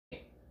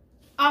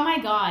Oh my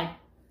God,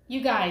 you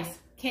guys,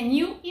 can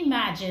you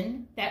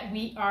imagine that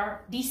we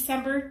are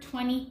December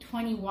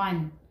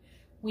 2021?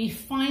 We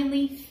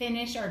finally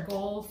finished our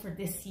goal for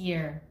this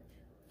year,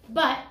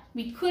 but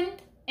we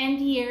couldn't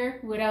end the year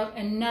without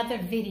another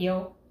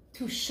video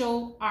to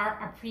show our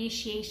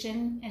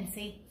appreciation and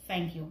say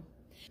thank you.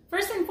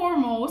 First and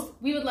foremost,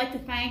 we would like to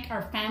thank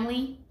our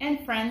family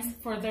and friends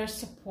for their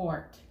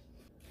support.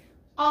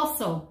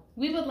 Also,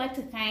 we would like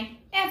to thank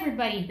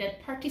everybody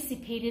that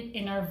participated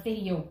in our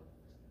video,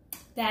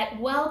 that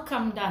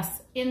welcomed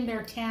us in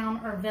their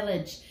town or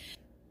village,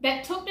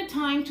 that took the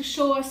time to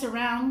show us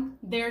around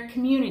their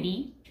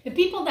community, the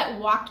people that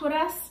walked with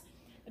us,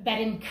 that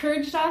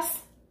encouraged us,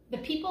 the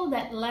people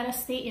that let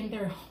us stay in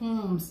their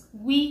homes.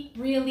 We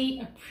really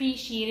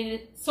appreciated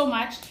it so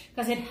much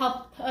because it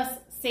helped us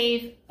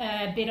save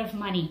a bit of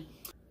money.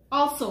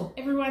 Also,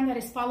 everyone that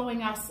is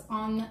following us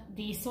on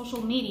the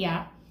social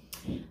media,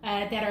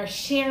 that are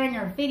sharing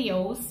our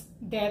videos,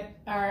 that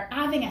are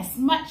having as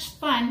much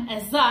fun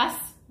as us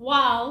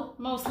while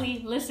mostly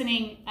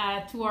listening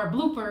to our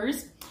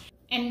bloopers,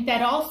 and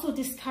that also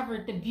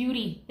discovered the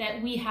beauty that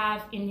we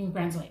have in New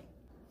Brunswick.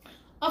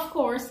 Of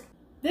course,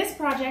 this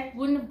project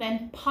wouldn't have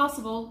been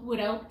possible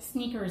without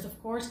sneakers, of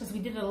course, because we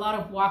did a lot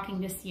of walking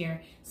this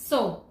year.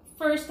 So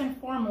first and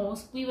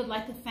foremost, we would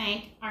like to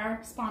thank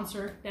our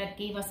sponsor that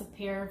gave us a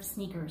pair of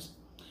sneakers.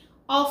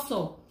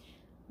 Also,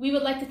 we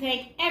would like to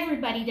thank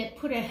everybody that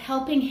put a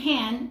helping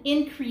hand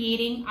in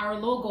creating our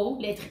logo,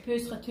 Les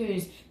Tripeuses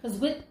Trotteuses, because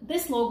with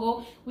this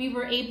logo, we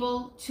were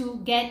able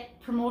to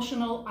get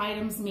promotional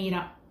items made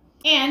up.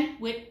 And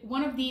with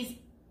one of these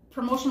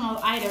promotional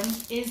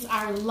items is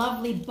our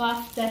lovely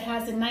buff that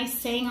has a nice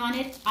saying on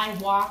it, I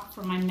walk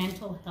for my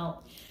mental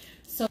health.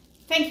 So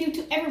thank you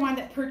to everyone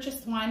that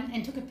purchased one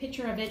and took a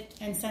picture of it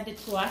and sent it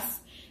to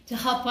us to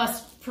help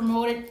us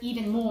promote it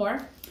even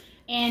more.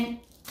 And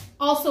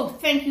also,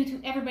 thank you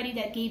to everybody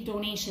that gave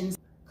donations,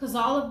 because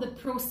all of the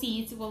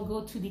proceeds will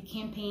go to the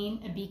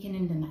campaign, A Beacon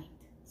in the Night.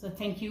 So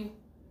thank you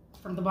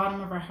from the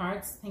bottom of our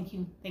hearts. Thank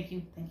you, thank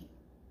you, thank you.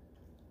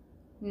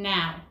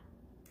 Now,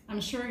 I'm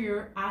sure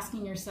you're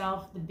asking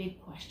yourself the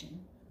big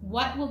question.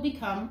 What will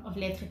become of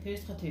Les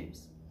Tripeuses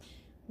Trotteuses?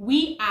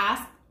 We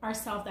asked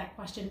ourselves that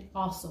question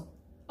also.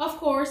 Of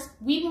course,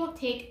 we won't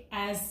take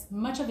as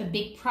much of a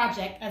big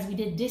project as we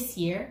did this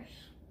year,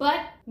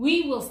 but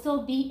we will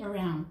still be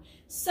around.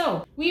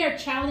 So we are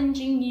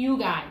challenging you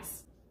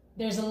guys.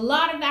 There's a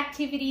lot of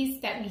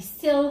activities that we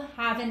still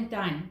haven't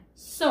done.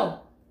 So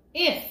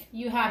if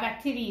you have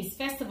activities,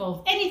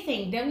 festivals,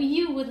 anything that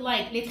you would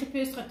like Les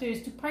Tripeuses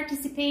Trotteuses to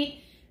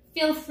participate,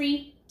 feel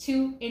free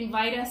to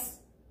invite us.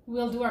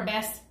 We'll do our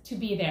best to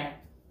be there.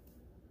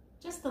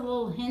 Just a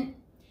little hint,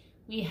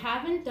 we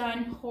haven't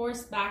done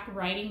horseback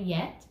riding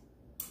yet,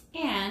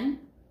 and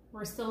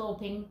we're still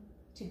hoping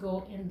to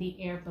go in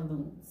the air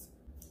balloons.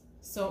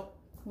 So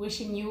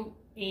wishing you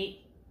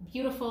a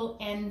beautiful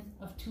end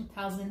of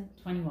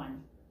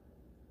 2021.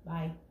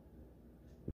 Bye.